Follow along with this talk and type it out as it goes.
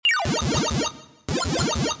What's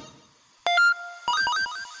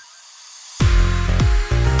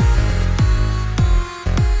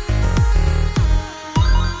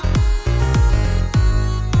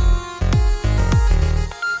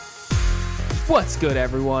good,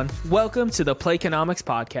 everyone? Welcome to the Playconomics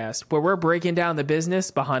Podcast, where we're breaking down the business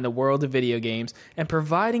behind the world of video games and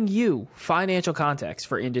providing you financial context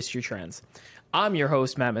for industry trends. I'm your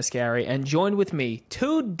host, Matt Mascari, and joined with me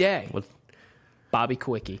today, Bobby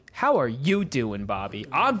Kwiecki. How are you doing, Bobby?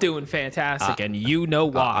 I'm doing fantastic, and you know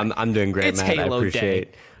why. I'm doing great, it's Matt. Halo I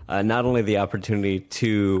appreciate not only the opportunity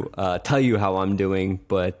to tell you how I'm doing,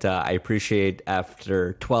 but I appreciate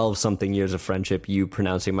after 12-something years of friendship, you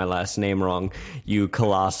pronouncing my last name wrong. You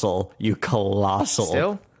colossal.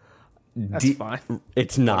 Still? That's fine.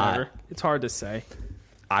 It's not. Whatever. It's hard to say.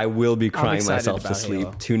 I will be crying myself to about sleep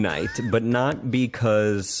Halo. tonight, but not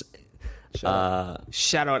because... Shout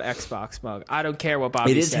out Xbox Mug. I don't care what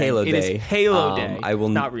Bobby's It is saying. Halo It Day. is Halo Day. I will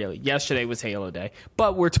not really. Yesterday was Halo Day,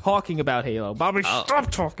 but we're talking about Halo. Bobby, stop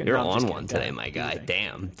talking. You're No, I'm just on kidding. one Go today, ahead. my Do your guy.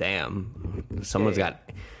 thing. Damn. Someone's got,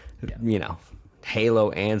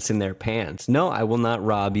 Halo ants in their pants. No, I will not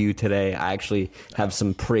rob you today. I actually have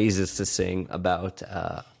some praises to sing about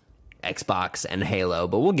Xbox and Halo,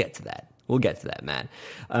 but we'll get to that. Matt.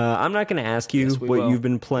 I'm not going to ask you what will. you've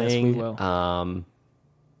been playing. Yes, we will.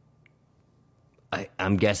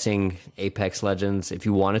 I'm guessing Apex Legends. If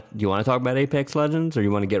you want to, do you want to talk about Apex Legends, or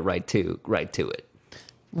you want to get right to it?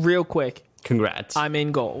 Real quick, Congrats. I'm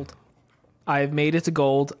in gold. I've made it to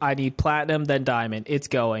gold. I need platinum, then diamond. It's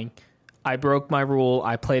going. I broke my rule.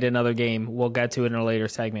 I played another game. We'll get to it in a later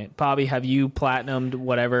segment. Bobby, have you platinumed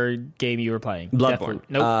whatever game you were playing? Bloodborne.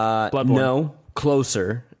 Nope. Bloodborne. No,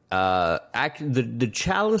 closer. The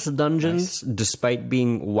Chalice dungeons, despite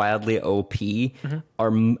being wildly OP,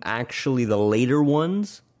 are actually the later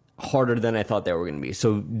ones harder than I thought they were going to be.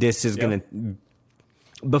 So this is going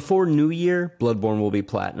to... Before New Year, Bloodborne will be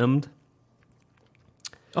platinumed.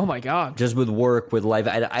 Oh my God. Just with work, with life.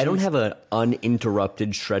 I don't have an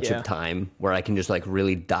uninterrupted stretch Yeah. of time where I can just like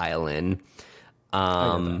really dial in.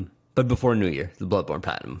 But before New Year, the Bloodborne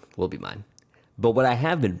platinum will be mine. But what I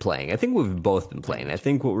have been playing, I think we've both been playing. I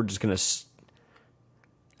think what we're just gonna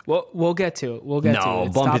We'll get to it. We'll get to it.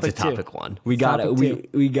 It's bump it to topic topic 2. one. We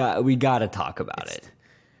gotta talk about it.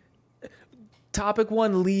 Topic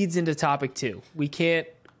 1 leads into topic 2. We can't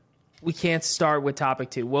start with topic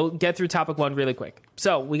 2. We'll get through topic 1 really quick.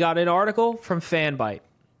 So we got an article from Fanbyte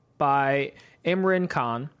by Imran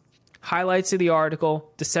Khan. Highlights of the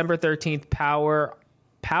article: December 13th,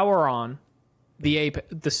 Power On, the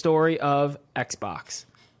story of Xbox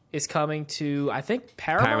is coming to, I think,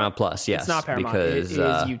 Paramount Plus. Yes, it's not Paramount. because it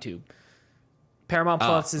is YouTube. Paramount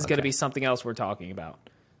Plus is going to be something else we're talking about.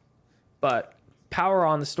 But Power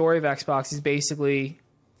On, the story of Xbox, is basically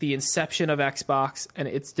the inception of Xbox and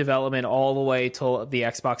its development all the way till the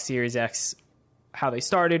Xbox Series X, how they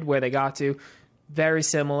started, where they got to. Very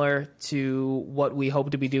similar to what we hope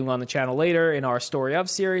to be doing on the channel later in our Story of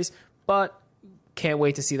series, but can't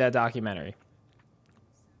wait to see that documentary.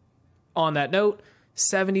 On that note,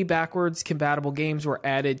 70 backwards compatible games were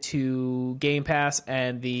added to Game Pass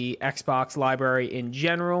and the Xbox library in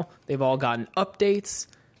general. They've all gotten updates.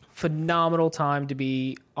 Phenomenal time to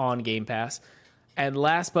be on Game Pass. And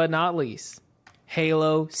last but not least,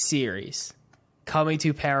 Halo series coming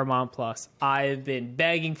to Paramount Plus. I've been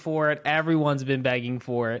begging for it. Everyone's been begging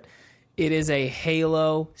for it. It is a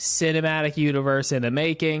Halo cinematic universe in the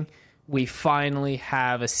making. We finally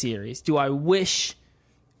have a series. Do I wish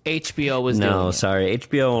HBO was doing it? Sorry.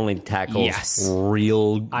 HBO only tackles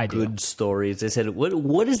real good stories. They said,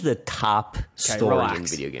 what is the top story in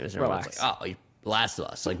video games? And everyone's like, Last of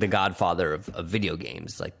Us, like the godfather of video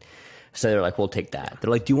games. Like, so they're like, we'll take that. They're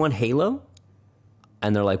like, do you want Halo?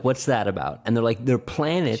 And they're like, what's that about? And they're like, they're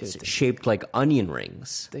planets shaped like onion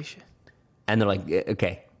rings. They should. And they're like,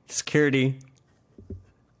 okay, security.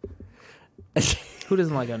 Who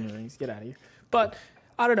doesn't like onion rings? Get out of here. But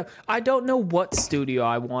I don't know. I don't know what studio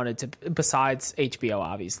I wanted to, besides HBO,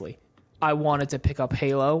 obviously. I wanted to pick up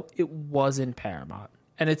Halo. It wasn't Paramount.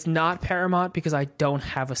 And it's not Paramount because I don't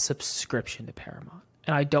have a subscription to Paramount.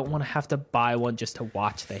 And I don't want to have to buy one just to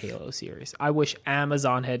watch the Halo series. I wish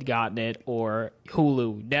Amazon had gotten it, or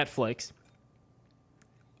Hulu, Netflix.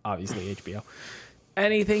 Obviously HBO.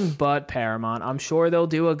 Anything but Paramount. I'm sure they'll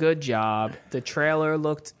do a good job. The trailer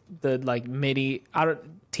looked mini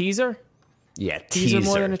teaser. Yeah, teaser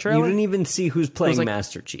more than a trailer. You didn't even see who's playing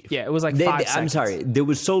Master Chief. Yeah, it was like 5 seconds. I'm sorry. There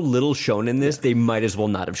was so little shown in this, they might as well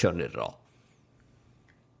not have shown it at all.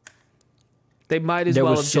 They might as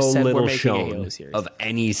well have just said we're making a Halo series. Of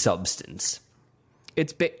any substance.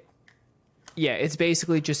 It's big. Yeah, it's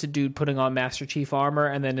basically just a dude putting on Master Chief armor,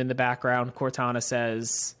 and then in the background, Cortana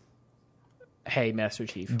says, "Hey, Master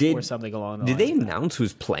Chief," or something along the lines. Did they announce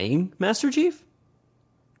who's playing Master Chief?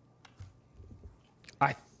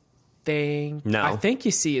 I think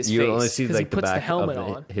you see his face. You only see because he puts the helmet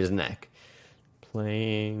on his neck.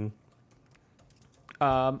 Playing.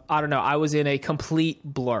 I don't know. I was in a complete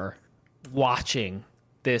blur watching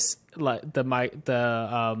this, like the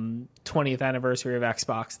 20th anniversary of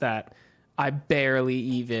Xbox, that I barely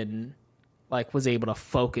even was able to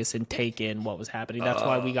focus and take in what was happening. That's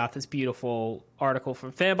why we got this beautiful article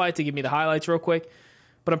from Fanbyte to give me the highlights real quick.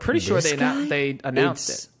 But I'm pretty sure they announced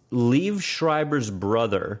it. Liev Schreiber's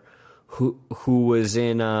brother, who was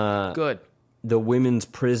in the women's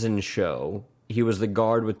prison show. He was the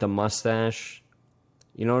guard with the mustache.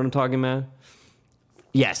 You know what I'm talking about?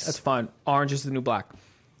 Yes. That's fine. Orange is the new black.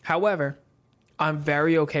 However, I'm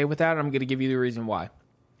very okay with that. I'm going to give you the reason why.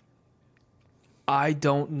 I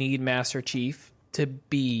don't need Master Chief to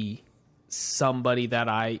be somebody that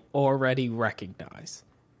I already recognize.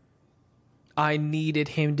 I needed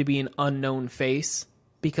him to be an unknown face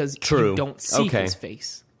because you don't see his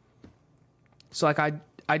face. So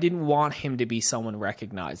I didn't want him to be someone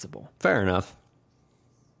recognizable. Fair enough.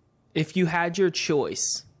 If you had your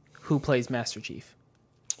choice, who plays Master Chief?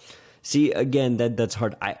 See, again, that's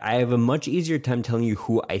hard. I have a much easier time telling you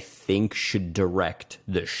who I think should direct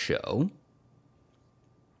the show.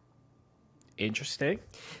 Interesting.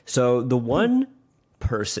 So the one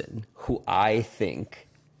person who I think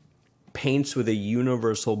paints with a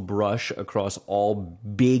universal brush across all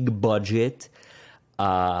big budget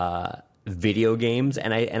video games,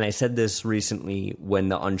 and I said this recently when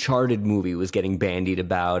the Uncharted movie was getting bandied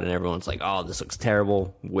about, and everyone's like, "Oh, this looks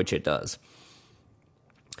terrible," which it does.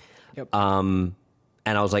 Yep. And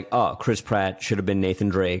I was like, "Oh, Chris Pratt should have been Nathan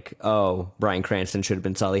Drake. Oh, Bryan Cranston should have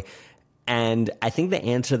been Sully." And I think the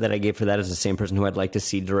answer that I gave for that is the same person who I'd like to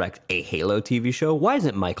see direct a Halo TV show. Why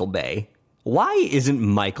isn't Michael Bay? Why isn't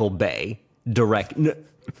Michael Bay direct?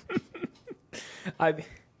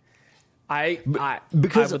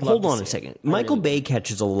 Because hold on a second. Michael Bay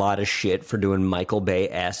catches a lot of shit for doing Michael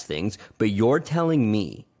Bay-ass things, but you're telling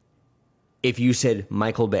me if you said,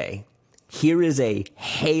 Michael Bay, here is a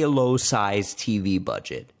Halo-sized TV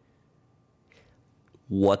budget,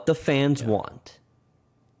 what the fans want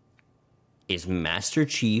is Master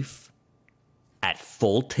Chief at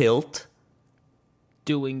full tilt,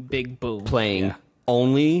 doing big boom, playing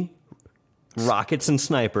only rockets and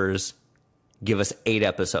snipers. Give us 8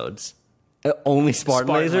 episodes. Only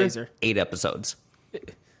Spartan Laser? 8 episodes.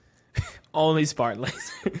 Only Spartan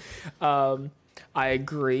Laser. I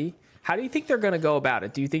agree. How do you think they're going to go about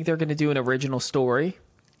it? Do you think they're going to do an original story?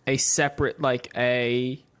 A separate,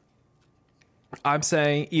 I'm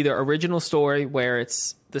saying either original story where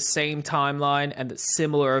it's the same timeline and that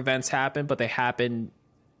similar events happen, but they happen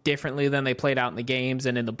differently than they played out in the games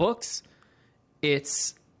and in the books.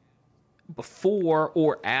 It's before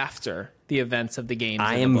or after the events of the games.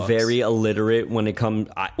 I am very illiterate when it comes.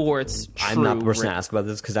 I'm not the person to ask about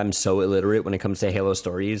this because I'm so illiterate when it comes to Halo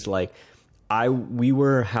stories. We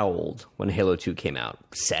were how old when Halo 2 came out?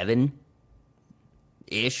 7-ish,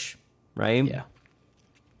 right? Yeah.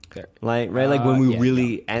 When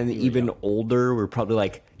we even older, we're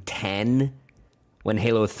probably 10 when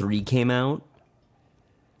Halo 3 came out.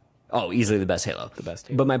 Oh, easily the best Halo. The best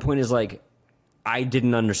Halo. But my point is, I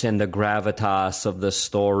didn't understand the gravitas of the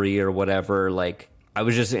story or whatever. I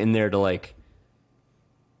was just in there to,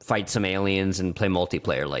 fight some aliens and play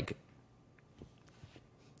multiplayer.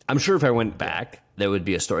 I'm sure if I went back, there would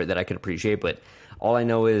be a story that I could appreciate, but all I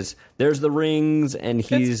know is there's the rings, and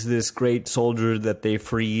he's this great soldier that they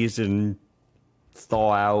freeze and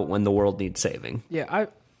thaw out when the world needs saving. Yeah,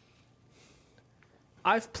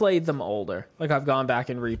 I've played them older. I've gone back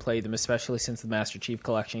and replayed them, especially since the Master Chief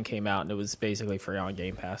Collection came out, and it was basically free on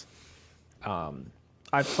Game Pass.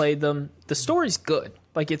 I've played them. The story's good.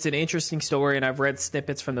 It's an interesting story, and I've read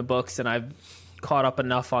snippets from the books, and I've caught up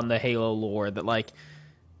enough on the Halo lore that,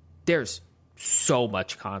 there's so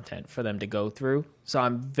much content for them to go through. So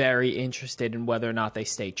I'm very interested in whether or not they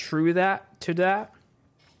stay true to that,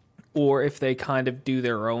 or if they kind of do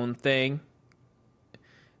their own thing.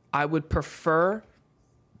 I would prefer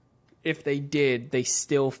if they did, they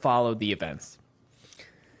still follow the events.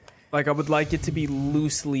 I would like it to be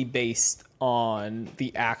loosely based on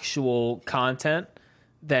the actual content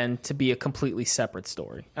than to be a completely separate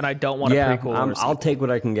story. And I don't want a prequel. I'll take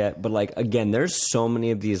what I can get. But again, there's so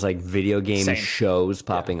many of these video game shows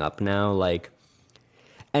popping up now.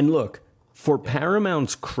 And look, for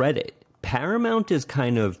Paramount's credit, Paramount is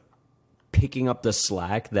kind of picking up the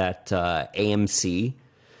slack that AMC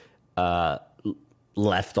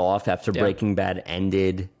left off after Breaking Bad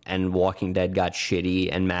ended and Walking Dead got shitty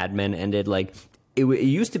and Mad Men ended. Like it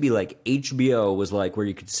used to be like HBO was like where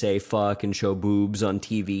you could say fuck and show boobs on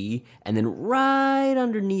TV, and then right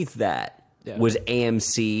underneath that was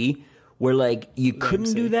AMC, where like you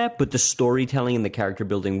couldn't do that, but the storytelling and the character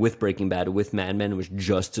building with Breaking Bad, with Mad Men, was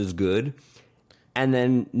just as good. And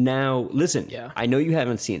then now, listen, I know you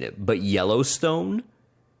haven't seen it, but Yellowstone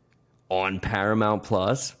on Paramount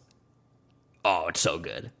Plus, oh, it's so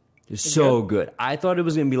good. It's so good. I thought it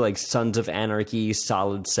was going to be like Sons of Anarchy,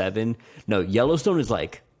 solid 7. No, Yellowstone is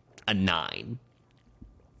like a 9.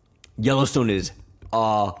 Yellowstone is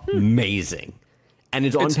amazing. And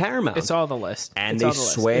it's on Paramount. It's all the list. And they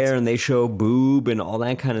swear and they show boob and all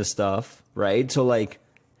that kind of stuff, right? So like,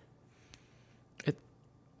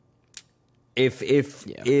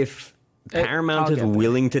 if Paramount is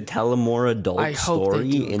willing to tell a more adult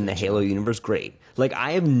story in the Halo universe, great. Like,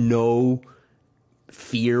 I have no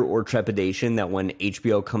fear or trepidation that when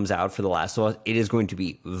HBO comes out for The Last of Us, it is going to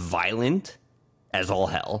be violent as all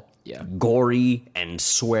hell, gory and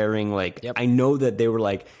swearing. Like, I know that they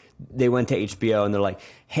went to HBO and they're like,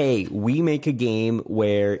 hey, we make a game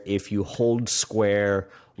where if you hold square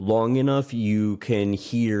long enough, you can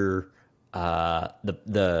hear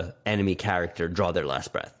the enemy character draw their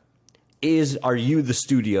last breath. Are you the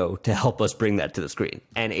studio to help us bring that to the screen?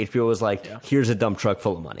 And HBO was like, here's a dump truck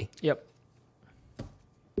full of money.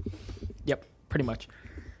 Yep, pretty much.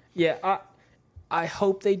 Yeah, I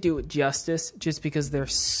hope they do it justice, just because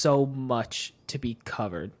there's so much to be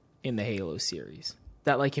covered in the Halo series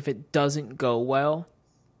that, like, if it doesn't go well,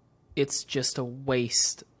 it's just a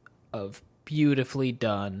waste of beautifully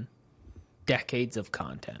done decades of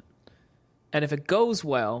content. And if it goes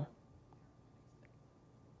well,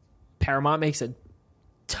 Paramount makes a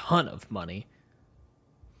ton of money,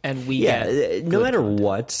 and we get no matter content.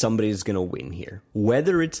 What, somebody's going to win here.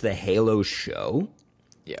 Whether it's the Halo show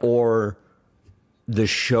or the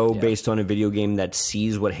show based on a video game that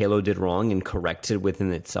sees what Halo did wrong and corrects it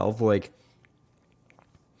within itself, like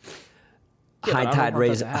high tide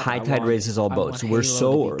raises all boats. We're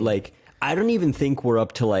so like, I don't even think we're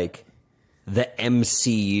up to like the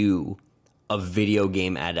MCU of video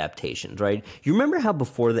game adaptations, right? You remember how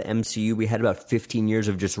before the MCU we had about 15 years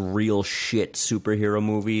of just real shit superhero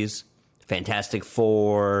movies? Fantastic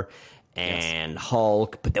Four and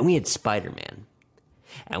Hulk, but then we had Spider-Man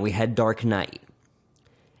and we had Dark Knight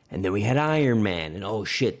and then we had Iron Man, and oh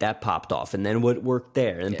shit, that popped off, and then what worked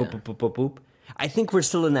there, and boop, boop, boop, boop, boop. I think we're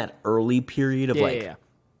still in that early period of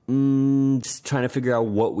just trying to figure out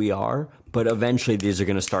what we are, but eventually these are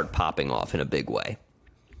going to start popping off in a big way.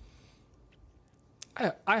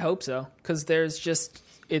 I hope so, because there's just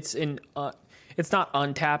it's not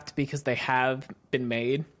untapped because they have been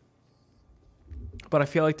made, but I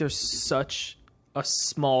feel like there's such a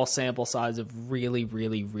small sample size of really,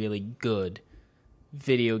 really, really good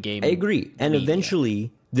video game. I agree, and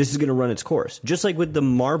eventually this is going to run its course, just like with the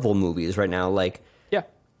Marvel movies right now. Like,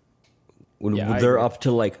 when they're up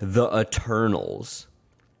to like the Eternals.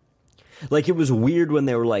 Like, it was weird when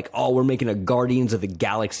they were like, oh, we're making a Guardians of the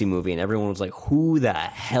Galaxy movie, and everyone was like, who the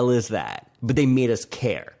hell is that? But they made us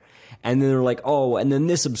care. And then they're like, oh, and then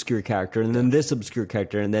this obscure character, and then this obscure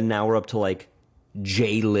character, and then now we're up to like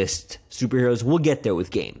J-list superheroes. We'll get there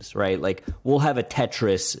with games, right? Like, we'll have a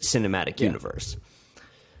Tetris cinematic universe.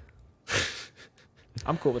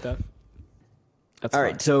 I'm cool with that. That's all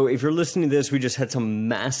fine. Right, so if you're listening to this, we just had some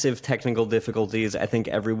massive technical difficulties. I think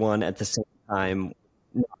everyone at the same time...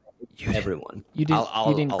 Everyone. You didn't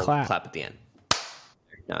clap. I'll clap at the end.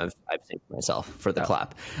 No, I've saved myself for the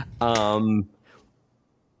clap.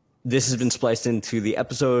 This has been spliced into the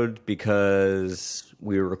episode because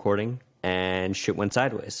we were recording and shit went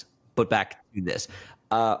sideways. But back to this.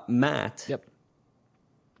 Matt. Yep.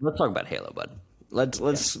 Let's talk about Halo, bud.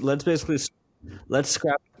 Let's basically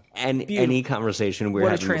scrap any conversation we were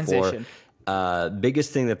having before.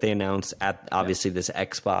 Biggest thing that they announced at obviously this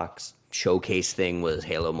Xbox showcase thing was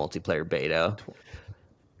Halo multiplayer beta.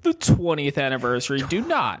 The 20th anniversary. Do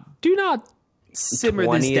not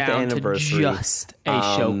simmer this down to just a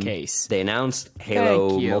showcase. They announced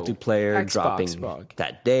Halo multiplayer Xbox dropping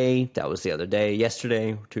that day. That was the other day.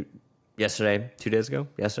 Yesterday. 2 days ago.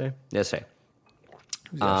 Yesterday.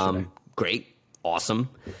 Great. Awesome.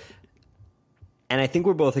 And I think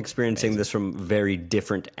we're both experiencing this from very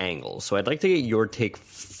different angles. So I'd like to get your take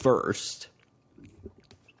first.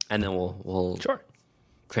 And then we'll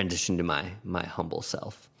transition to my humble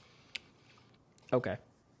self. Okay.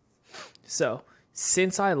 So,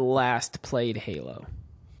 since I last played Halo,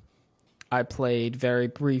 I played very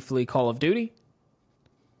briefly Call of Duty,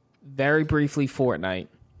 very briefly Fortnite,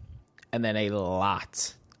 and then a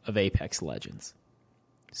lot of Apex Legends.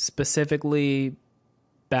 Specifically,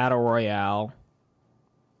 Battle Royale.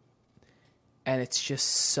 And it's just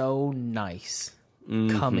so nice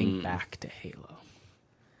coming back to Halo.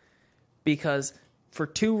 Because for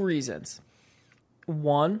two reasons.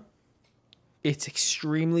 One, it's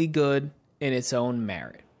extremely good in its own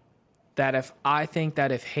merit. I think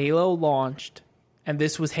that if Halo launched, and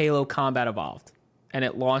this was Halo Combat Evolved, and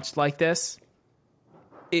it launched like this,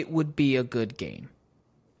 it would be a good game.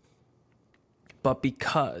 But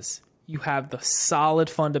because you have the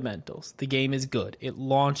solid fundamentals, the game is good, it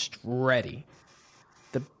launched ready,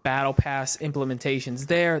 the Battle Pass implementation's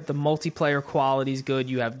there, the multiplayer quality's good,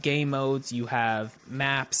 you have game modes, you have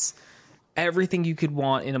maps, everything you could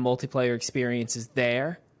want in a multiplayer experience is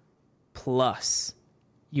there, plus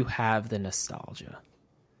you have the nostalgia.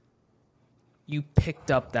 You picked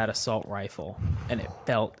up that assault rifle, and it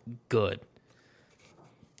felt good.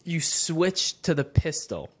 You switched to the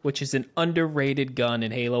pistol, which is an underrated gun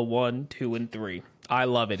in Halo 1, 2, and 3. I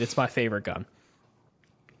love it. It's my favorite gun.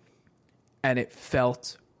 And it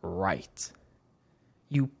felt right.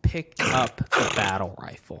 You picked up the battle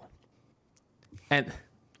rifle. And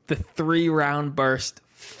the 3-round burst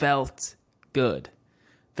felt good.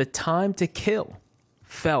 The time to kill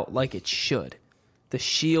felt like it should. The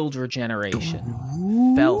shield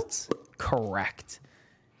regeneration felt correct.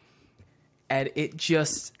 And it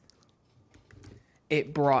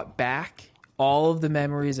brought back all of the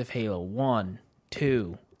memories of Halo 1,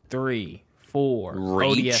 2, 3, 4,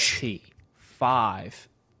 Reach. ODST, 5,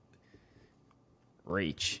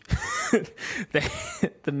 Reach,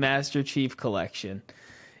 the Master Chief Collection.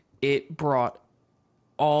 It brought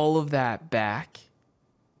all of that back,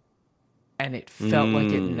 and it felt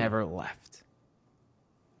like it never left.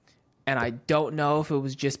 And I don't know if it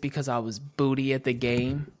was just because I was booty at the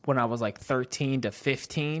game when I was like 13 to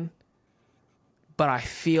 15, but I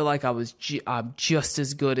feel like I'm just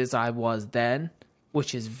as good as I was then,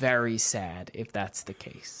 which is very sad if that's the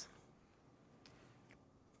case.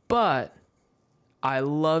 But I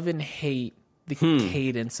love and hate the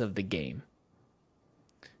cadence of the game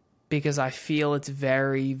because I feel it's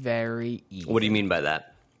very, very even. What do you mean by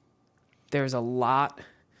that? There's a lot.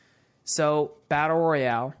 So, Battle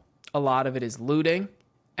Royale, a lot of it is looting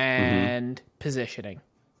and positioning.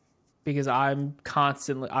 Because I'm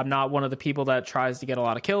not one of the people that tries to get a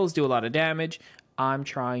lot of kills, do a lot of damage. I'm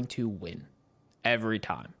trying to win every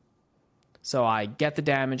time. So I get the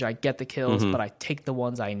damage, I get the kills, but I take the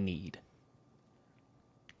ones I need.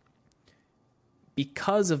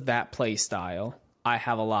 Because of that play style, I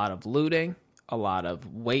have a lot of looting, a lot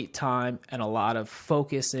of wait time, and a lot of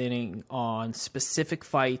focusing on specific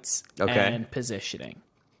fights and positioning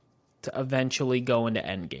to eventually go into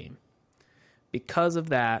endgame. Because of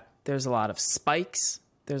that, there's a lot of spikes.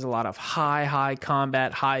 There's a lot of high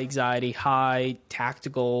combat, high anxiety, high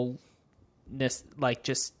tacticalness, like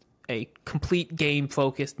just a complete game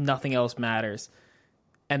focus. Nothing else matters.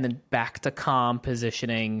 And then back to calm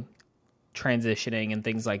positioning, transitioning, and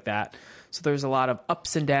things like that. So there's a lot of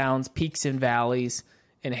ups and downs, peaks and valleys.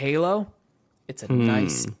 In Halo, it's a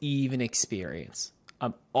nice, even experience.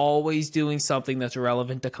 I'm always doing something that's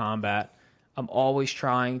relevant to combat. I'm always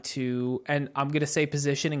trying to, and I'm going to say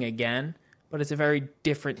positioning again, but it's a very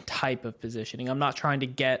different type of positioning. I'm not trying to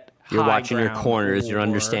get You're watching your corners, you're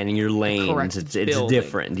understanding your lanes. It's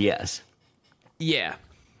different, yes. Yeah.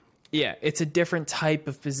 Yeah, it's a different type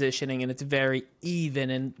of positioning, and it's very even.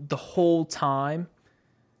 And the whole time,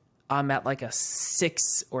 I'm at like a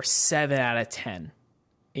 6 or 7 out of 10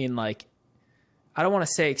 in like, I don't want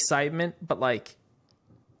to say excitement, but like,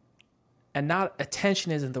 and not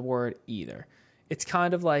attention isn't the word either. It's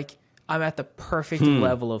kind of like I'm at the perfect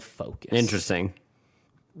level of focus. Interesting.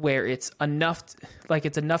 Where it's enough,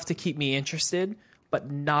 it's enough to keep me interested, but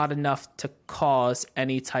not enough to cause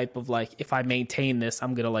any type of like, if I maintain this,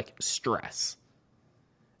 I'm going to like stress.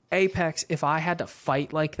 Apex, if I had to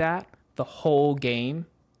fight like that the whole game,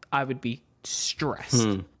 I would be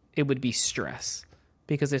stressed. It would be stress.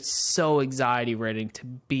 Because it's so anxiety ridden to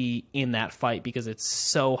be in that fight because it's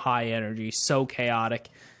so high energy, so chaotic,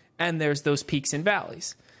 and there's those peaks and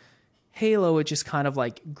valleys. Halo, it just kind of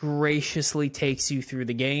like graciously takes you through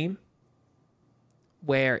the game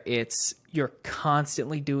where you're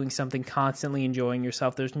constantly doing something, constantly enjoying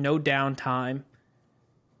yourself. There's no downtime,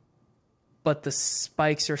 but the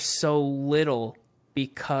spikes are so little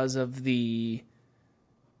because of you're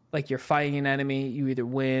fighting an enemy, you either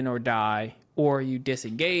win or die, or you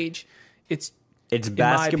disengage. It's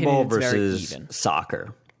basketball versus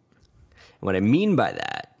soccer. What I mean by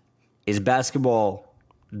that is basketball,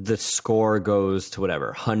 the score goes to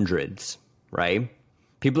whatever, hundreds, right?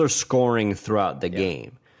 People are scoring throughout the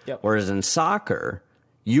game. Yep. Whereas in soccer,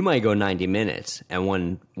 you might go 90 minutes, and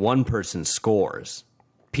when one person scores,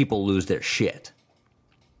 people lose their shit.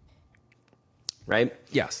 Right?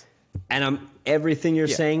 Yes. And everything you're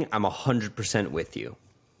saying, I'm 100% with you.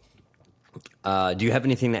 Do you have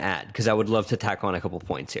anything to add? Because I would love to tack on a couple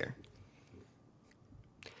points here.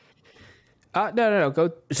 No. Go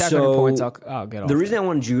tack on your points. I'll get off. The reason I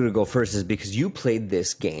wanted you to go first is because you played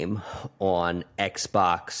this game on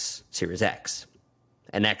Xbox Series X.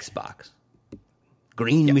 An Xbox.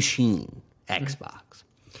 Green Machine Xbox.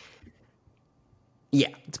 Yeah.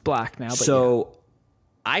 It's black now. But so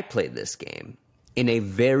I played this game in a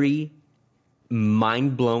very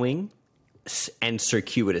mind-blowing and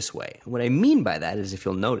circuitous way. What I mean by that is, if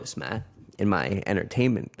you'll notice, Matt, in my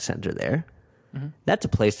entertainment center there, that's a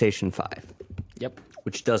PlayStation 5. Yep.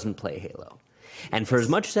 Which doesn't play Halo. And for as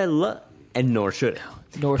much as I love... And nor should it.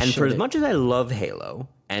 As much as I love Halo,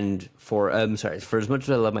 and for as much as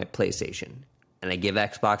I love my PlayStation, and I give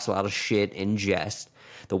Xbox a lot of shit in jest,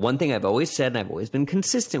 the one thing I've always said and I've always been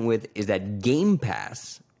consistent with is that Game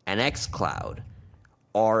Pass and xCloud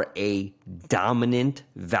are a dominant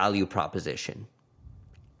value proposition.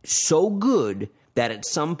 So good that at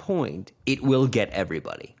some point it will get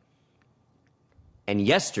everybody. And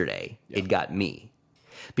yesterday, it got me.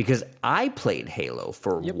 Because I played Halo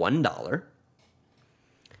for $1,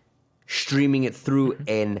 streaming it through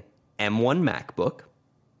an M1 MacBook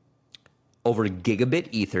over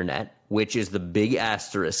gigabit Ethernet, which is the big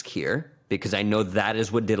asterisk here, because I know that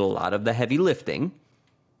is what did a lot of the heavy lifting.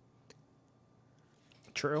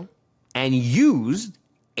 True. And used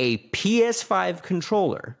a PS5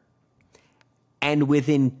 controller. And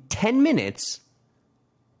within 10 minutes,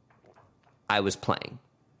 I was playing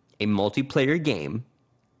a multiplayer game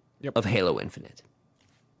of Halo Infinite.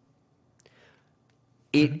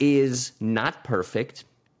 It is not perfect.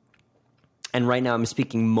 And right now I'm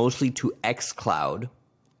speaking mostly to xCloud,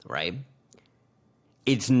 right?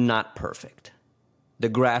 It's not perfect. The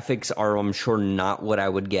graphics are, I'm sure, not what I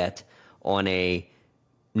would get on a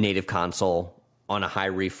native console on a high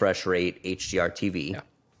refresh rate HDR TV. Yeah.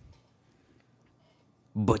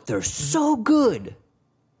 But they're so good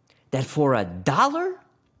that for $1,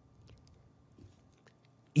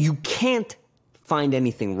 you can't find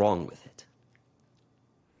anything wrong with it.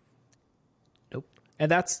 Nope. And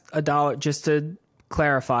that's $1, just to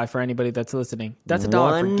clarify for anybody that's listening. That's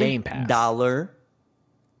 $1 for Game Pass. $1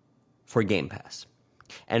 for Game Pass.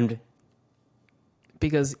 And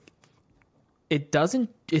because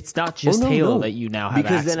it's not just Halo that you now have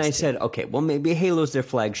because access then I said, okay, well, maybe Halo's their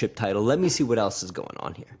flagship title. Let me see what else is going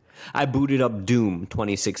on here. I booted up Doom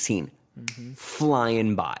 2016.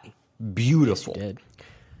 Flying by. Beautiful. Yes, you did.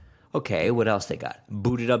 Okay, what else they got?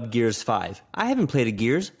 Booted up Gears 5. I haven't played a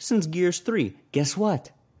Gears since Gears 3. Guess what?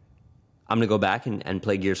 I'm going to go back and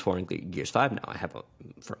play Gears 4 and Gears 5 now. I have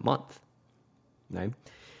for a month. Right?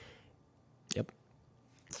 Yep.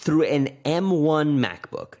 Through an M1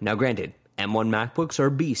 MacBook. Now, granted, M1 MacBooks are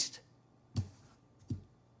a beast.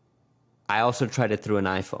 I also tried it through an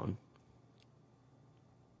iPhone.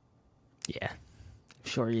 Yeah.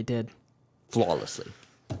 Sure you did. Flawlessly.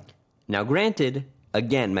 Now, granted,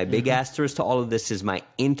 again, my big asterisk to all of this is my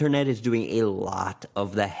internet is doing a lot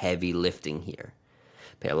of the heavy lifting here.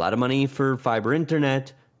 Pay a lot of money for fiber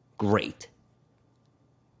internet. Great.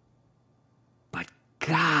 But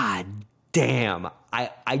god damn,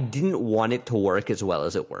 I didn't want it to work as well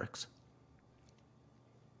as it works.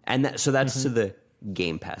 And that's to the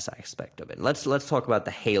Game Pass aspect of it. Let's talk about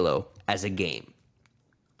the Halo as a game.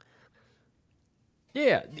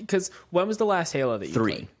 Yeah, because when was the last Halo that you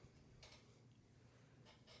 3. played?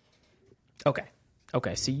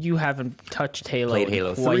 Okay, so you haven't touched Halo Played in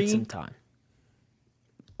Halo quite 3. some time.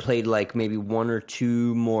 Played like maybe 1 or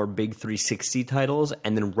 2 more big 360 titles,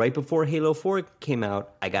 and then right before Halo 4 came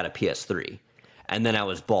out, I got a PS3. And then I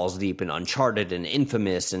was balls deep in Uncharted and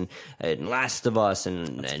Infamous and Last of Us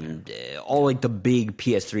and all like the big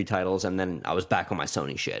PS3 titles, and then I was back on my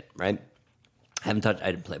Sony shit, right? I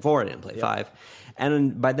didn't play 4, I didn't play 5.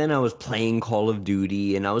 And by then I was playing Call of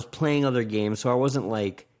Duty, and I was playing other games, so I wasn't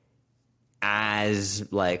like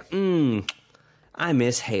as like, I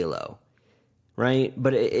miss Halo. Right?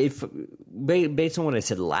 But if based on what I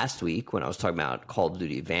said last week when I was talking about Call of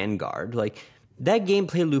Duty Vanguard, like that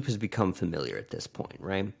gameplay loop has become familiar at this point,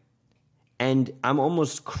 right? And I'm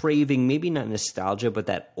almost craving maybe not nostalgia, but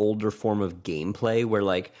that older form of gameplay where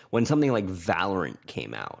like when something like Valorant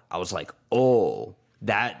came out, I was like, oh,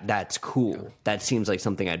 that's cool. That seems like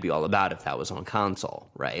something I'd be all about if that was on console,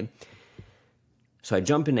 right? So I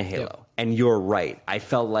jump into Halo, and you're right. I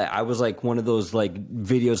felt like I was like one of those like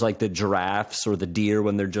videos like the giraffes or the deer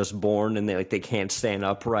when they're just born and they can't stand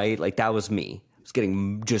upright. Like that was me. I was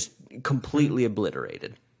getting just completely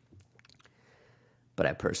obliterated. But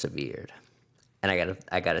I persevered. And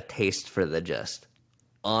I got a taste for the just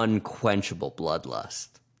unquenchable bloodlust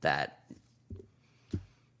that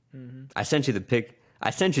I sent you the pic.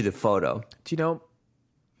 I sent you the photo. Do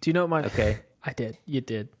you know my Okay. I did. You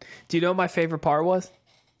did. Do you know what my favorite part was?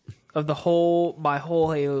 Of my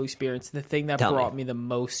whole Halo experience, the thing that brought me the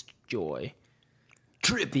most joy.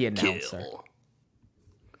 The announcer.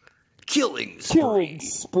 Killing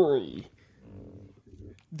spree.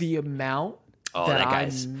 The amount that I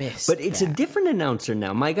missed. But it's a different announcer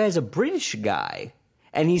now. My guy's a British guy.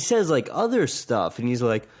 And he says like other stuff. And he's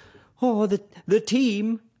like, oh, the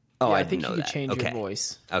team. Oh, yeah, I think didn't know you that. could change your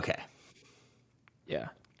voice. Okay. Yeah.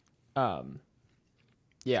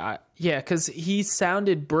 Yeah, because he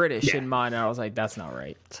sounded British in mine, and I was like, "That's not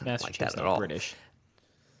right. Master like Chief's that at not all. British."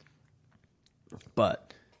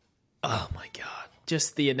 But oh my god,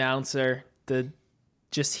 just the announcer,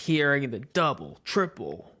 just hearing the double,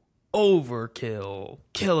 triple, overkill,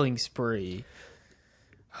 killing spree.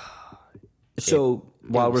 So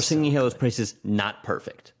while we're singing Halo's praises, not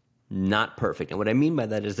perfect. Not perfect. And what I mean by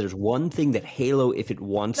that is there's one thing that Halo, if it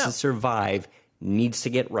wants to survive, needs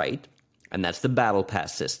to get right. And that's the Battle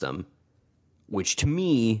Pass system, which to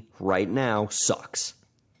me, right now, sucks.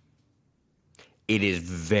 It is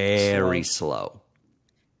very slow.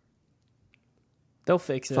 They'll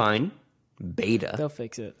fix it. Fine. Beta. They'll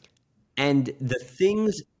fix it. And the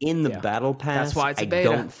things in the Battle Pass, that's why it's a I beta.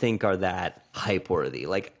 don't think are that hype-worthy.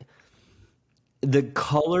 Like, the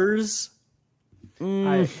colors...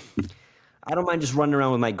 I don't mind just running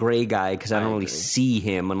around with my gray guy because I don't really see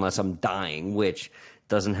him unless I'm dying, which...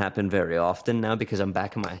 doesn't happen very often now because I'm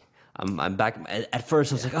back in my. I'm back. At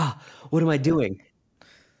first, I was like, "Oh, what am I doing?"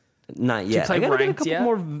 Not yet. I gotta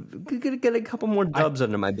get a couple more dubs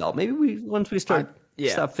under my belt. Maybe once we start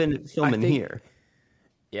filming here.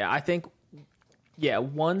 Yeah, I think. Yeah,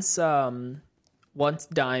 once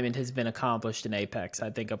Diamond has been accomplished in Apex, I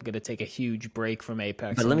think I'm gonna take a huge break from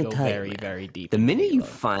Apex and go very, very deep. The minute you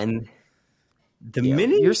find. The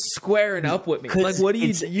minute you're squaring up with me, like, what are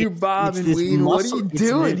you Bob and Weed? What are you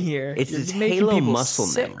doing here? It's this Halo muscle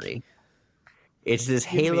memory. It's this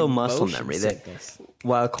Halo muscle memory that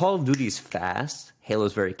while Call of Duty's fast,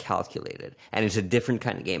 Halo's very calculated, and it's a different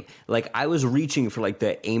kind of game. Like I was reaching for like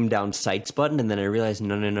the aim down sights button, and then I realized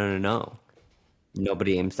no.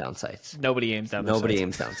 Nobody aims down sights. Nobody aims down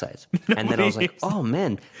sights. And then I was like, oh,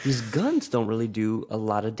 man, these guns don't really do a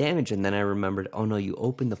lot of damage. And then I remembered, oh, no, you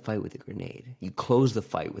open the fight with a grenade. You close the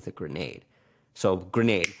fight with a grenade. So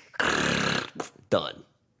grenade. Done.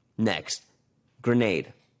 Next.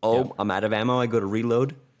 Grenade. Oh, I'm out of ammo. I go to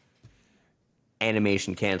reload.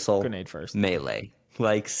 Animation cancel. Grenade first. Melee.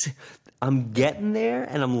 Like, I'm getting there,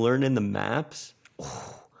 and I'm learning the maps.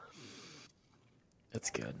 That's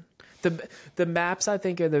good. The maps, I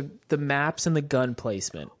think, are the maps and the gun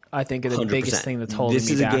placement. I think are the 100%. Biggest thing that's holding me back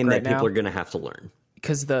right now. This is a game that people are going to have to learn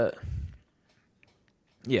because the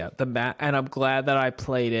map. And I'm glad that I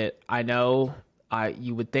played it. I know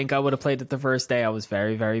you would think I would have played it the first day. I was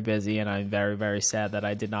very, very busy, and I'm very, very sad that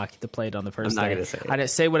I did not get to play it on the first day. I'm not going to say it. I didn't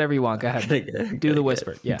say whatever you want. Go ahead, do the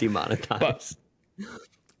whisper. Yeah, demonetized.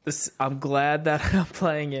 But I'm glad that I'm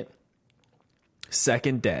playing it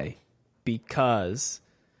second day because.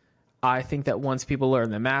 I think that once people learn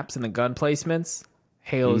the maps and the gun placements,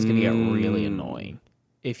 Halo is going to get really annoying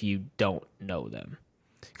if you don't know them.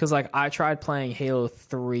 Because, like, I tried playing Halo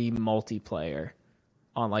 3 multiplayer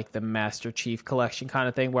on, like, the Master Chief Collection kind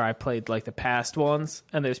of thing where I played, like, the past ones.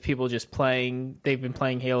 And there's people just playing. They've been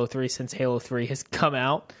playing Halo 3 since Halo 3 has come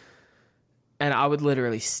out. And I would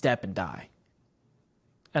literally step and die.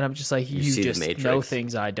 And I'm just like, you just know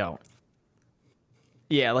things I don't.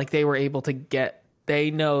 Yeah, like, they were able to get...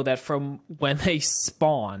 They know that from when they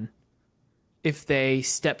spawn, if they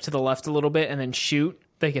step to the left a little bit and then shoot,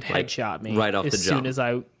 they could headshot me right off as soon as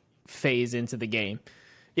I phase into the game.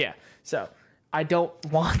 Yeah, so I don't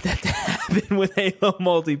want that to happen with Halo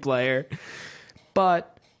multiplayer.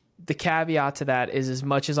 But the caveat to that is as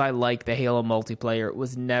much as I like the Halo multiplayer, it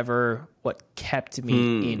was never what kept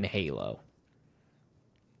me in Halo.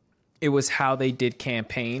 It was how they did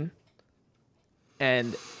campaign.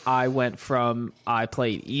 And I went from, I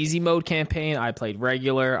played easy mode campaign, I played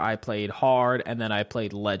regular, I played hard, and then I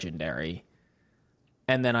played legendary.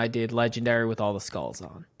 And then I did legendary with all the skulls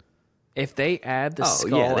on. If they add the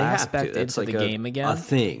skull aspect into the game again, a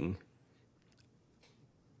thing.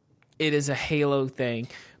 It is a Halo thing.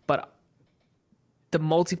 But the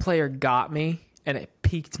multiplayer got me, and it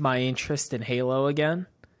piqued my interest in Halo again.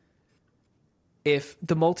 If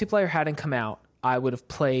the multiplayer hadn't come out, I would have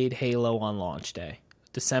played Halo on launch day,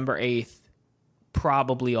 December 8th,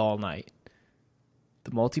 probably all night.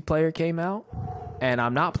 The multiplayer came out, and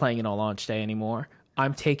I'm not playing it on launch day anymore.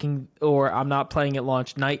 I'm not playing it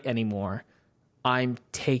launch night anymore. I'm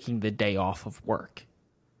taking the day off of work.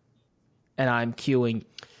 And I'm queuing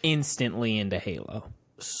instantly into Halo.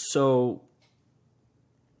 So,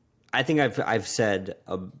 I think I've said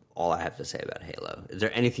all I have to say about Halo. Is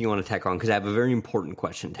there anything you want to tack on? Because I have a very important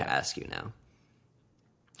question to ask you now.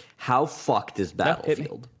 How fucked is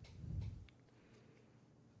Battlefield?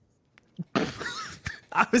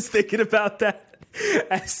 I was thinking about that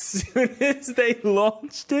as soon as they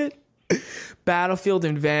launched it. Battlefield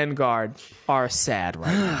and Vanguard are sad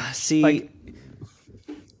right now. See, like,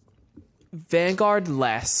 Vanguard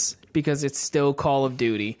less because it's still Call of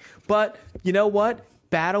Duty. But you know what?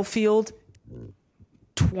 Battlefield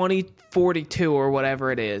 2042 or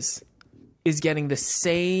whatever it is getting the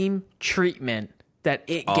same treatment that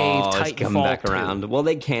it gave Titanfall back around. Well,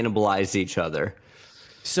 they cannibalized each other.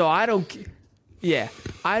 So I don't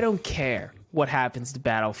care what happens to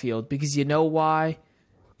Battlefield, because you know why?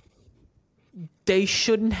 They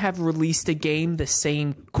shouldn't have released a game the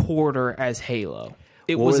same quarter as Halo.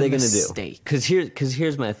 It was a mistake. Because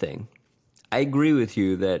here's my thing. I agree with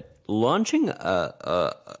you that launching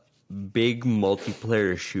a big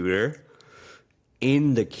multiplayer shooter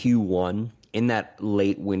in the Q1, in that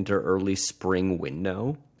late winter, early spring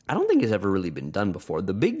window, I don't think it's ever really been done before.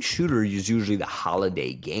 The big shooter is usually the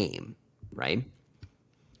holiday game, right?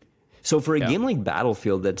 So for a game like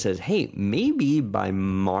Battlefield that says, hey, maybe by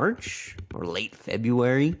March or late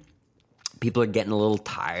February, people are getting a little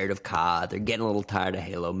tired of COD, they're getting a little tired of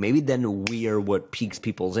Halo, maybe then we are what piques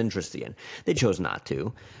people's interest again. They chose not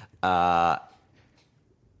to. And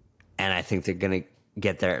I think they're going to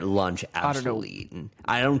get their lunch absolutely eaten.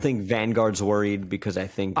 I don't think Vanguard's worried, because I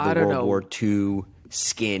think the World War II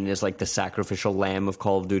skin is like the sacrificial lamb of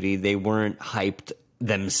Call of Duty. They weren't hyped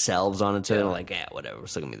themselves on it, so they're like, whatever,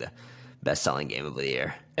 it's still going to be the best-selling game of the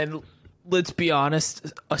year. And let's be honest,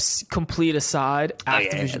 a complete aside,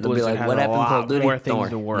 Activision Blizzard has a lot more things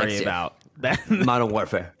to worry about. Modern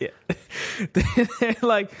Warfare. Yeah.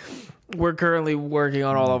 Like, we're currently working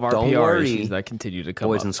on all of our PR issues that continue to come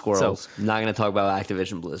Boys up. and squirrels. I'm not going to talk about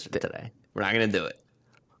Activision Blizzard today. We're not going to do it.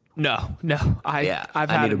 No. I've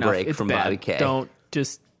had need a enough. break It's from bad. Bobby K. Don't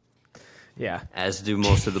just... Yeah. As do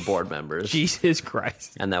most of the board members. Jesus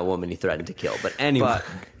Christ. And that woman he threatened to kill. But anyway.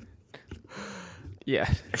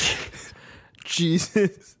 Yeah.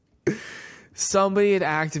 Jesus. Somebody at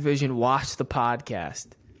Activision watched the podcast.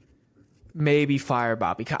 Maybe fire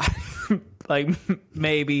Bobby Kotick. Like,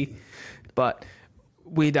 maybe. But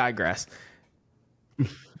we digress.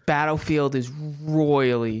 Battlefield is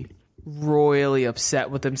royally upset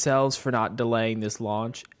with themselves for not delaying this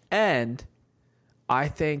launch. And I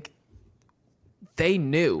think they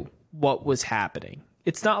knew what was happening.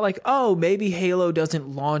 It's not like, maybe Halo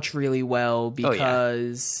doesn't launch really well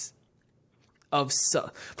because of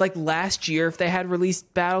like last year, if they had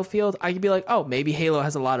released Battlefield, I could be like, maybe Halo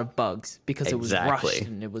has a lot of bugs because it was rushed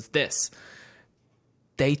and it was this.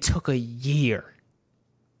 They took a year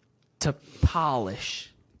to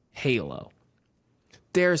polish Halo.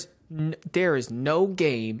 There is no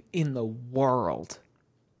game in the world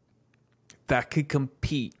that could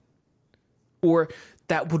compete or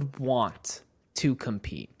that would want to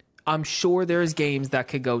compete. I'm sure there's games that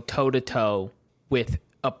could go toe-to-toe with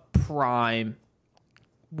a prime,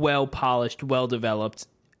 well-polished, well-developed,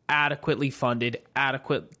 adequately funded,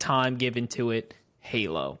 adequate time given to it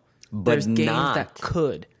Halo. But there's games that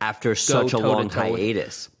could after such a long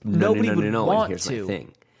hiatus. Nobody would want here's to. My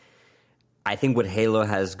thing. I think what Halo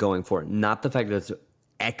has going for it, not the fact that it's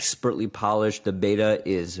expertly polished. The beta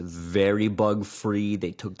is very bug free.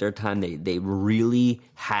 They took their time. They really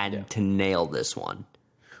had to nail this one.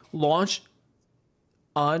 Launch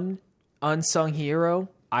unsung hero.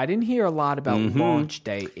 I didn't hear a lot about launch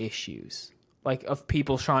day issues, like of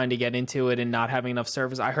people trying to get into it and not having enough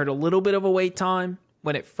service. I heard a little bit of a wait time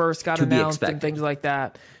when it first got announced and things like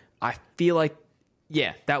that. I feel like,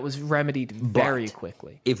 that was remedied very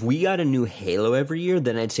quickly. If we got a new Halo every year,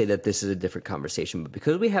 then I'd say that this is a different conversation. But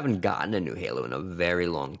because we haven't gotten a new Halo in a very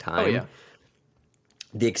long time,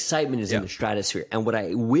 the excitement is in the stratosphere. And what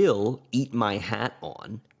I will eat my hat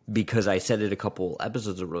on, because I said it a couple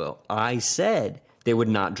episodes ago, I said they would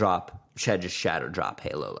not just shadow drop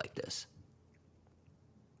Halo like this.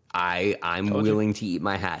 I'm willing to eat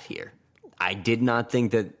my hat here. I did not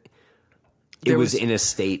think that it was in a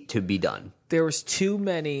state to be done. There was too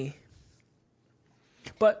many,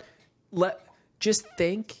 but just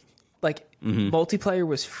think, like, multiplayer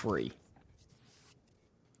was free.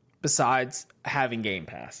 Besides having Game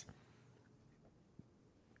Pass.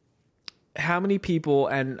 How many people,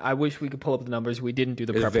 and I wish we could pull up the numbers. We didn't do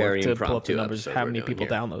the prep work to pull up the numbers. How many people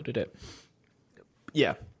downloaded it?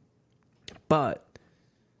 Yeah. But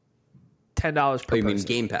 $10 per person. You mean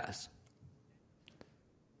Game Pass?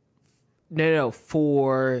 No,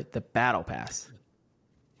 for the Battle Pass.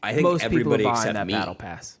 I think most everybody people are buying except that me, Battle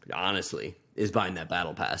Pass. Honestly, is buying that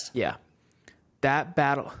Battle Pass. Yeah. That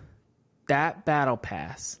Battle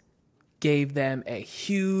Pass gave them a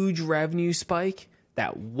huge revenue spike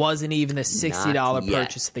that wasn't even the $60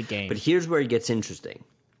 purchase of the game. But here's where it gets interesting.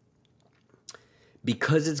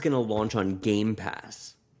 Because it's going to launch on Game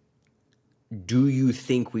Pass, do you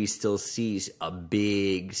think we still see a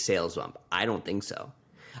big sales bump? I don't think so.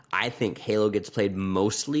 I think Halo gets played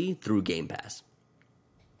mostly through Game Pass.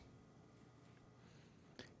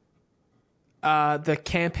 The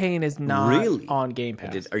campaign is not on Game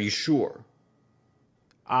Pass. Are you sure?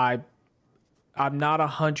 I'm not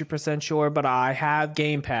 100% sure, but I have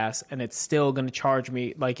Game Pass, and it's still going to charge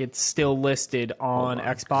me, like, it's still listed on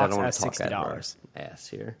Xbox as $60. Ass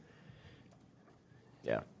here.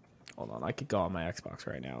 Yeah. Hold on. I could go on my Xbox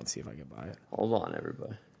right now and see if I can buy it. Hold on,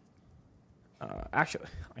 everybody. Actually,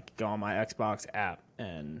 I could go on my Xbox app.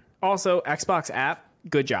 And also, Xbox app,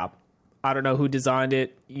 good job. I don't know who designed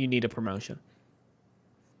it. You need a promotion.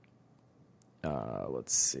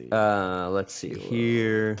 Let's see. Let's see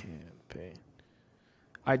here. Campaign.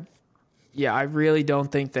 I really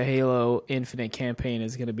don't think the Halo Infinite campaign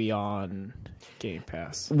is going to be on Game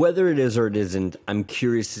Pass. Whether it is or it isn't, I'm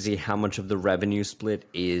curious to see how much of the revenue split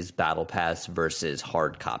is Battle Pass versus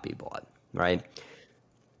hard copy bought, right?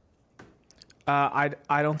 I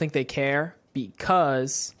don't think they care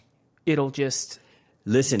because it'll just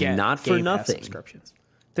not for Game nothing. Pass subscriptions.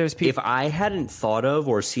 There's people. If I hadn't thought of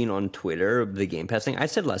or seen on Twitter the Game Pass thing, I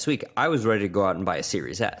said last week I was ready to go out and buy a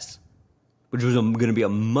Series S, which was going to be a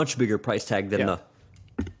much bigger price tag than the.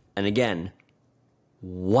 And again,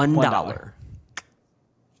 $1.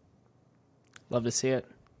 Love to see it.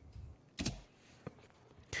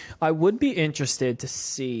 I would be interested to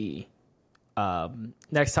see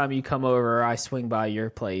next time you come over, or I swing by your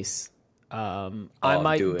place. I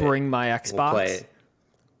might bring my Xbox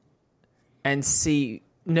and see.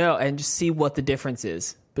 No, and just see what the difference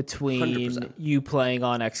is between 100%. you playing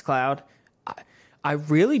on xCloud. I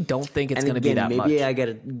really don't think it's going to be that much. Maybe I got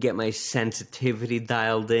to get my sensitivity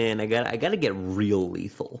dialed in. I got to get real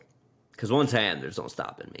lethal, because once I am, there's no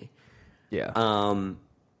stopping me. Yeah.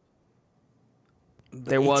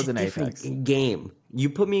 There was an Apex game.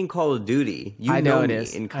 You put me in Call of Duty. I know it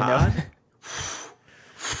is in COD.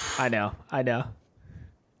 I know.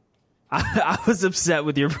 I was upset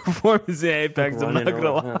with your performance in Apex. I'm not going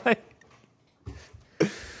to lie.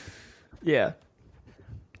 Yeah.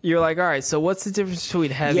 You're like, all right, so what's the difference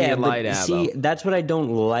between heavy and light ammo? See, that's what I don't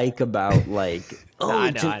like about, like,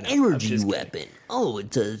 it's an energy weapon.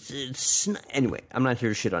 Anyway, I'm not here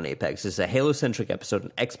to shit on Apex. It's a Halo-centric episode,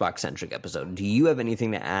 an Xbox-centric episode. Do you have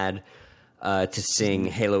anything to add to sing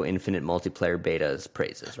Halo Infinite multiplayer beta's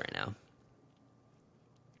praises right now?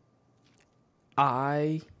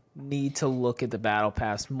 I need to look at the Battle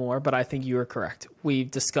Pass more, but I think you are correct. We've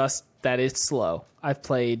discussed that it's slow. I've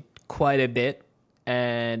played quite a bit,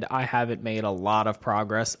 and I haven't made a lot of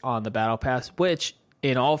progress on the Battle Pass, which,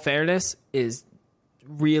 in all fairness, is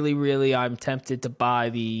really, really, I'm tempted to buy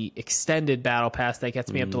the extended Battle Pass that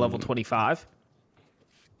gets me up to level 25.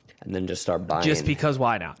 And then just start buying. Just because,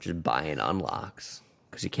 why not? Just buying unlocks,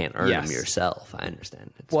 because you can't earn them yourself. I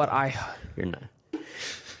understand. You're not.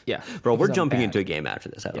 Yeah. Bro, we're jumping into a game after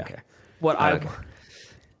this. I don't care. What I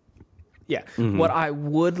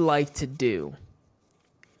would like to do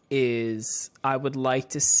is I would like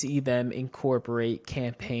to see them incorporate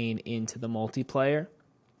campaign into the multiplayer.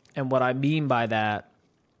 And what I mean by that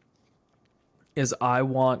is I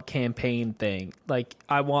want campaign thing. Like,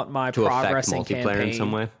 I want my progress in campaign. To affect multiplayer in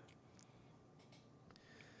some way?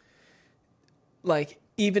 Like,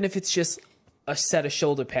 even if it's just a set of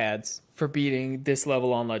shoulder pads for beating this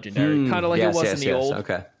level on Legendary. Kind of like it was in the old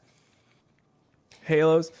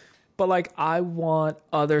Halos. But, like, I want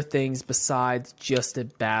other things besides just a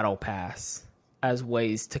battle pass as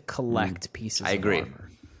ways to collect pieces of armor.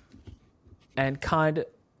 And kind of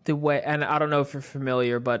the way, and I don't know if you're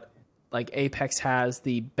familiar, but, like, Apex has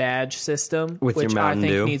the badge system, which I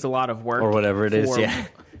think needs a lot of work. Or whatever it is,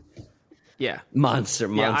 Yeah.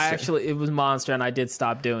 Monster. Yeah, it was Monster, and I did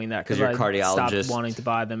stop doing that because your cardiologist stopped wanting to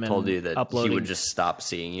buy them and told you that uploading. He would just stop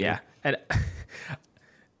seeing you. Yeah. And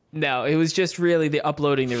no, it was just really the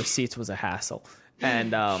uploading the receipts was a hassle.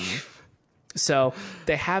 And So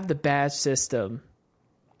they have the badge system,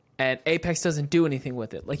 and Apex doesn't do anything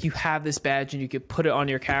with it. Like, you have this badge, and you could put it on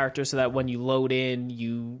your character so that when you load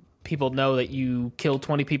in, people know that you killed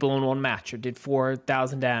 20 people in one match or did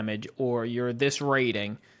 4,000 damage or you're this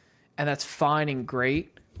rating, and that's fine and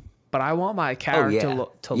great. But I want my character to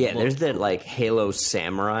look. There's that like Halo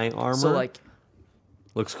samurai armor. So like,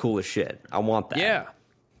 looks cool as shit. I want that. Yeah.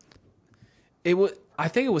 I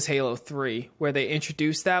think it was Halo 3 where they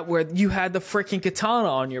introduced that, where you had the freaking katana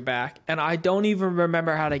on your back, and I don't even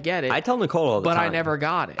remember how to get it. I tell Nicole all the time. But I never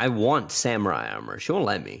got it. I want samurai armor. She won't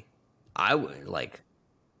let me. I would like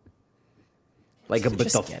but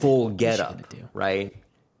the full getup, right?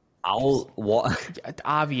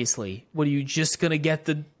 Obviously. What, are you just gonna get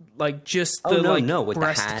the with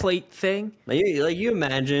breastplate thing? Like you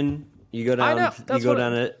imagine you go down a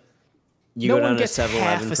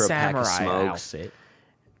 7-Eleven for a pack of smokes, outfit.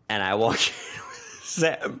 And I walk in with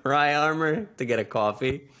samurai armor to get a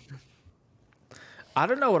coffee. I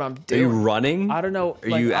don't know what I'm doing. Are you running? I don't know.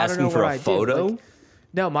 Are you asking for a photo?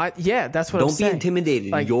 No, that's what I'm saying. Don't be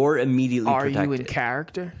intimidated. Like, you're immediately protected. Are you in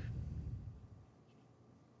character?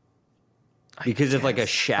 Because if like a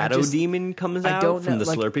shadow demon comes out from the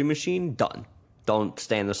Slurpee machine, done. Don't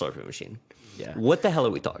stay in the Slurpee machine. Yeah. What the hell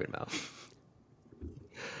are we talking about?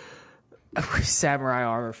 Samurai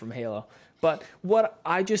armor from Halo. But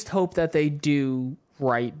I just hope that they do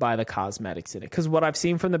right by the cosmetics in it. Because what I've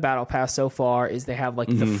seen from the Battle Pass so far is they have like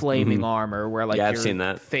the flaming armor where like I've seen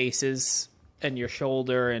that. Faces and your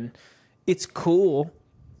shoulder, and it's cool.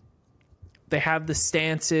 They have the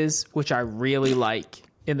stances, which I really like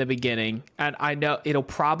in the beginning. And I know it'll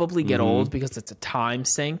probably get old because it's a time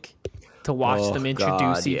sink to watch them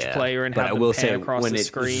introduce each player and have them pan across the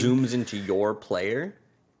screen. When it zooms into your player,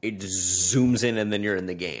 it just zooms in and then you're in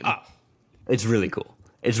the game. It's really cool.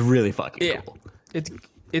 It's really fucking cool.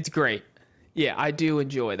 It's great. Yeah, I do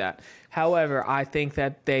enjoy that. However, I think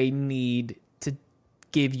that they need to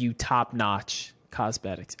give you top-notch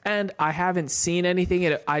cosmetics. And I haven't seen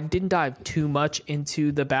anything. I didn't dive too much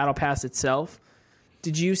into the Battle Pass itself.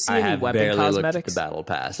 Did you see any weapon cosmetics? The Battle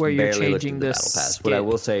Pass. Where you're changing the Battle Pass. What I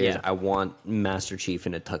will say is I want Master Chief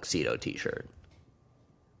in a tuxedo t-shirt.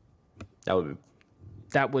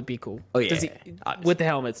 That would be cool. Oh, yeah. With the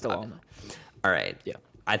helmet still on, though. All right. Yeah.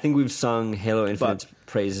 I think we've sung Halo Infinite's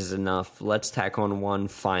praises enough. Let's tack on one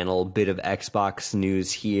final bit of Xbox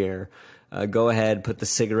news here. Go ahead, put the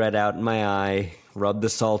cigarette out in my eye, rub the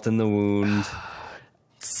salt in the wound.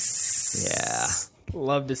 Yeah.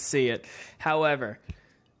 Love to see it. However,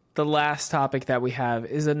 the last topic that we have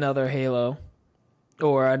is another Halo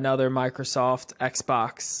or another Microsoft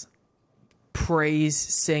Xbox praise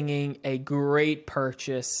singing, a great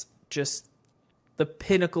purchase, just the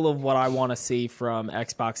pinnacle of what I want to see from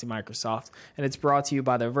Xbox and Microsoft. And it's brought to you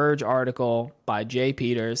by the Verge article by Jay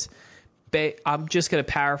Peters. I'm just going to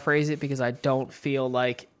paraphrase it because I don't feel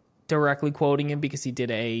like directly quoting him because he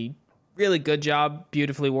did a really good job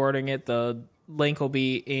beautifully wording it. The link will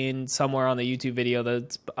be in somewhere on the YouTube video,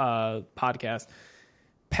 the podcast.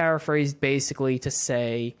 Paraphrased basically to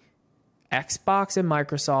say Xbox and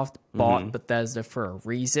Microsoft bought Bethesda for a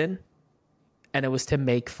reason, and it was to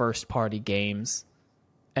make first-party games,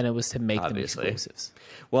 and it was to make them exclusives.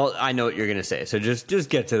 Well, I know what you're going to say, so just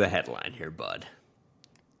get to the headline here, bud.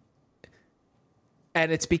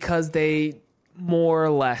 And it's because they more or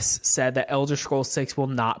less said that Elder Scrolls 6 will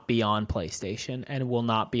not be on PlayStation and will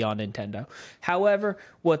not be on Nintendo. However,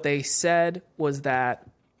 what they said was that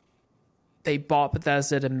they bought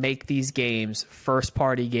Bethesda to make these games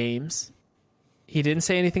first-party games. He didn't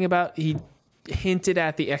say anything about... He hinted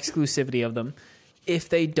at the exclusivity of them. If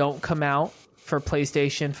they don't come out for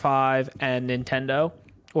PlayStation 5 and Nintendo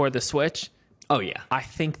or the Switch... Oh, yeah. I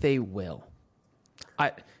think they will.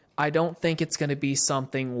 I don't think it's going to be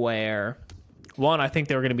something where... One, I think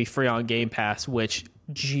they're going to be free on Game Pass, which,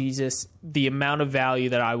 Jesus, the amount of value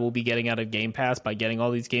that I will be getting out of Game Pass by getting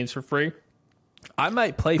all these games for free... I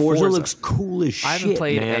might play Forza. Looks cool as shit, I haven't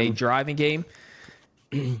played a driving game.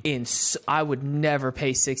 I would never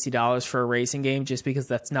pay $60 for a racing game just because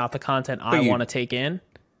that's not the content I want to take in.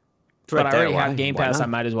 But I already have Game Pass. I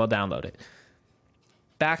might as well download it.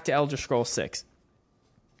 Back to Elder Scrolls 6.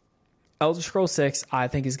 Elder Scrolls 6, I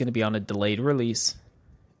think, is going to be on a delayed release.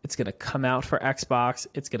 It's going to come out for Xbox.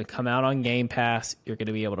 It's going to come out on Game Pass. You're going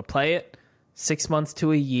to be able to play it 6 months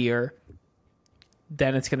to a year.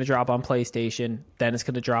 Then it's going to drop on PlayStation. Then it's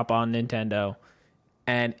going to drop on Nintendo.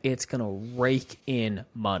 And it's going to rake in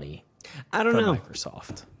money. I don't know.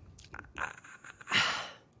 Microsoft.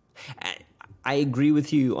 I agree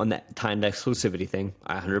with you on that timed exclusivity thing.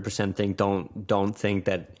 I 100% think don't think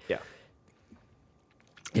that. Yeah.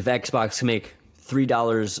 if Xbox can make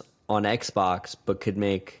 $3 on Xbox, but could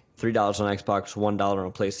make $3 on Xbox, $1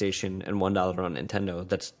 on PlayStation, and $1 on Nintendo,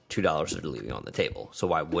 that's $2 they're leaving on the table. So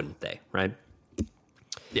why wouldn't they, right?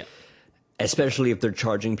 Yeah. Especially if they're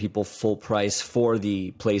charging people full price for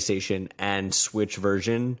the PlayStation and Switch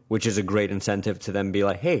version, which is a great incentive to them be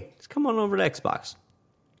like, hey, let's come on over to Xbox.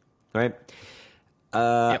 Right?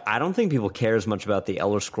 Yep. I don't think people care as much about the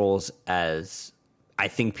Elder Scrolls as I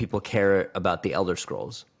think people care about the Elder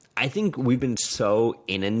Scrolls. I think we've been so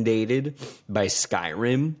inundated by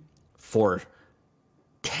Skyrim for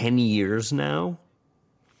 10 years now.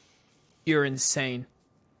 You're insane.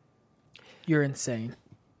 You're insane.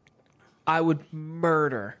 I would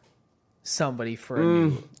murder somebody for a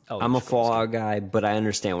new Elder I'm a Scrolls Fallout guy, but I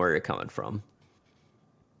understand where you're coming from.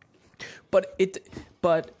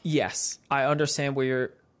 But yes, I understand where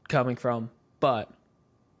you're coming from, but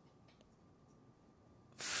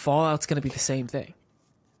Fallout's going to be the same thing.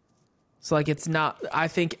 So, like, it's not... I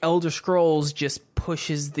think Elder Scrolls just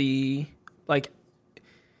pushes the... Like,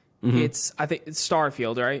 it's... I think it's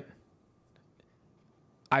Starfield, right?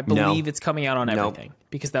 I believe it's coming out on everything.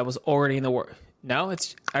 Because that was already in the work. No,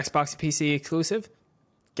 it's Xbox and PC exclusive?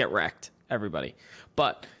 Get wrecked, everybody.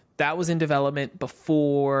 But that was in development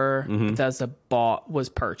before Bethesda was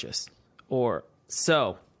purchased.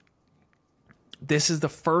 So, this is the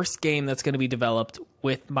first game that's going to be developed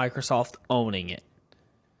with Microsoft owning it.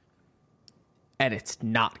 And it's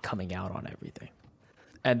not coming out on everything.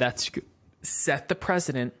 And that's set the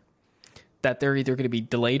precedent that they're either going to be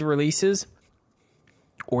delayed releases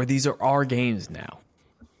or these are our games now.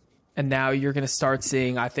 And now you're going to start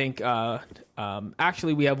seeing, I think,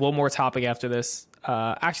 actually, we have one more topic after this.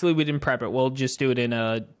 Actually, we didn't prep it. We'll just do it in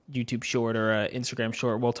a YouTube short or an Instagram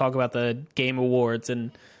short. We'll talk about the Game Awards and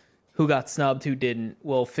who got snubbed, who didn't.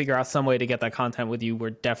 We'll figure out some way to get that content with you. We're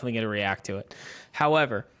definitely going to react to it.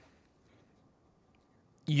 However,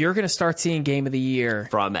 you're going to start seeing Game of the Year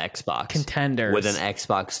from Xbox contenders with an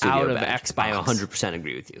Xbox Studio out of badge. Xbox. I 100%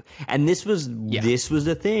 agree with you. And this was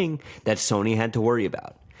the thing that Sony had to worry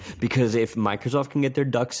about. Because if Microsoft can get their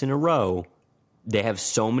ducks in a row, they have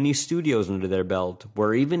so many studios under their belt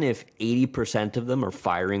where even if 80% of them are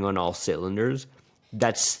firing on all cylinders,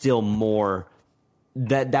 that's still more.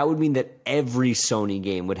 That would mean that every Sony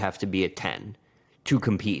game would have to be a 10 to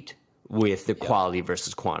compete with the quality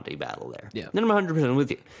versus quantity battle there. Yeah. Then I'm 100% with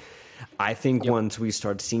you. I think once we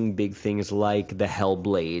start seeing big things like the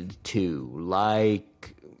Hellblade 2,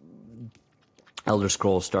 like Elder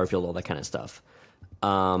Scrolls, Starfield, all that kind of stuff,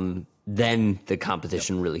 then the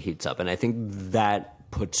competition really heats up. And I think that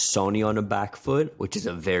puts Sony on a back foot, which is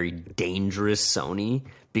a very dangerous Sony,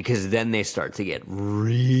 because then they start to get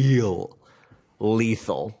real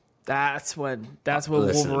lethal. That's when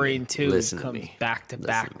Wolverine 2 comes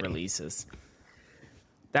back-to-back releases.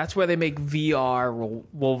 That's where they make VR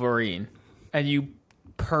Wolverine, and you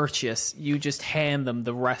just hand them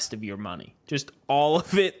the rest of your money. Just all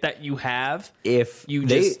of it that you have. If you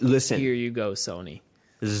they just listen, here you go, Sony.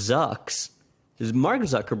 Mark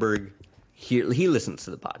Zuckerberg, he listens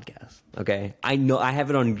to the podcast. Okay, I know I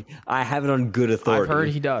have it on good authority. I've heard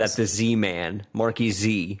he does. That the Z-Man, Marky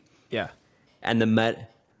Z, and the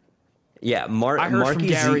I heard Marky from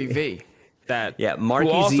Gary V. That Marky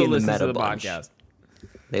who also Z and the listens Meta to the bunch, podcast.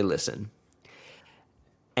 They listen,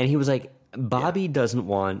 and he was like, Bobby doesn't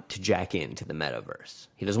want to jack into the metaverse.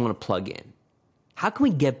 He doesn't want to plug in. How can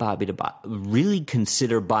we get Bobby to really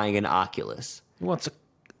consider buying an Oculus? He wants to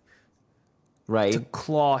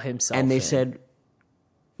claw himself. And they in. said,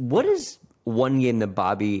 what is one game that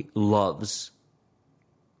Bobby loves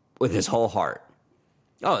with his whole heart?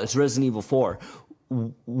 Oh, it's Resident Evil 4.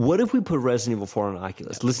 What if we put Resident Evil 4 on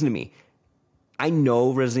Oculus? Yeah. Listen to me. I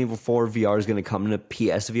know Resident Evil 4 VR is going to come into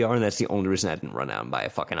PSVR, and that's the only reason I didn't run out and buy a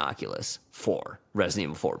fucking Oculus for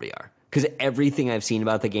Resident Evil 4 VR. Because everything I've seen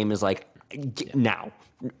about the game is like, now,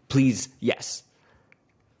 please, yes.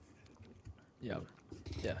 Yeah.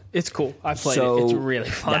 It's cool. I played it. It's really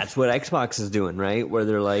fun. That's what Xbox is doing, right? Where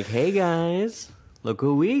they're like, hey guys, look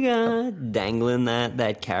what we got. Dangling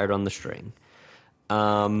that carrot on the string. You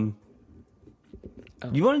want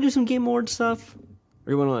to do some Game Awards stuff?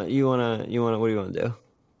 Or what do you want to do?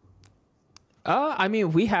 I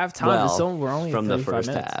mean, we have time. We're only from the first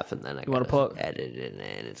minutes. half, and then I edit it,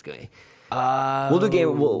 and it's going.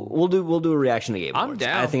 We'll do a reaction to Game Awards. I'm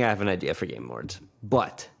down. I think I have an idea for Game Awards,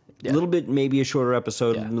 but a little bit, maybe a shorter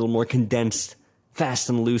episode, a little more condensed, fast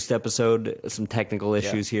and loose episode. Some technical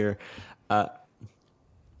issues here.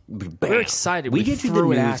 We're excited. We get to the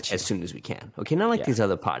news as soon as we can. Okay, not like these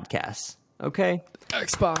other podcasts. Okay,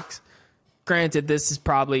 Xbox. granted, this is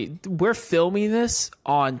probably, we're filming this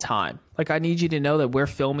on time. Like, I need you to know that we're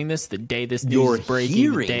filming this the day this news is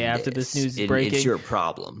breaking, the day after this news is breaking. It's your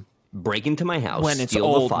problem. Break into my house, when it's steal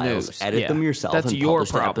old the files, news. edit them yourself, That's and your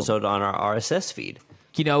publish problem. the episode on our RSS feed.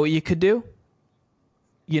 You know what you could do?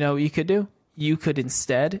 You could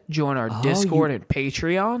instead join our Discord and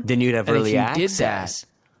Patreon. Then you'd have early access. Did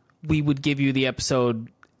that, we would give you the episode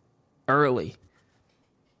early.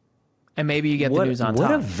 And maybe you get the news on time.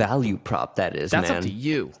 What a value prop that is, That's man. up to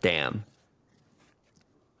you. Damn.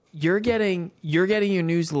 You're getting your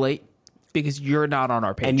news late because you're not on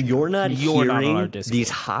our Patreon. And you're not hearing not on our Discord. these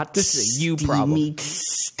hot, this is a you problem.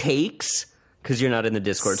 takes because you're not in the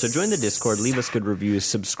Discord. So join the Discord, leave us good reviews,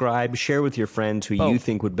 subscribe, share with your friends who you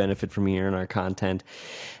think would benefit from hearing our content.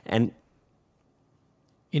 And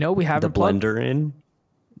we have the blender in.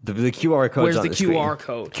 The QR code's Where's on the screen. QR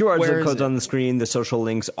code? QR code's on the screen. The social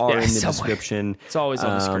links are in the description. It's always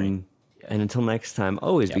on the screen. And until next time,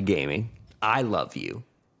 always be gaming. I love you.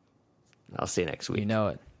 I'll see you next week. You know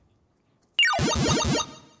it.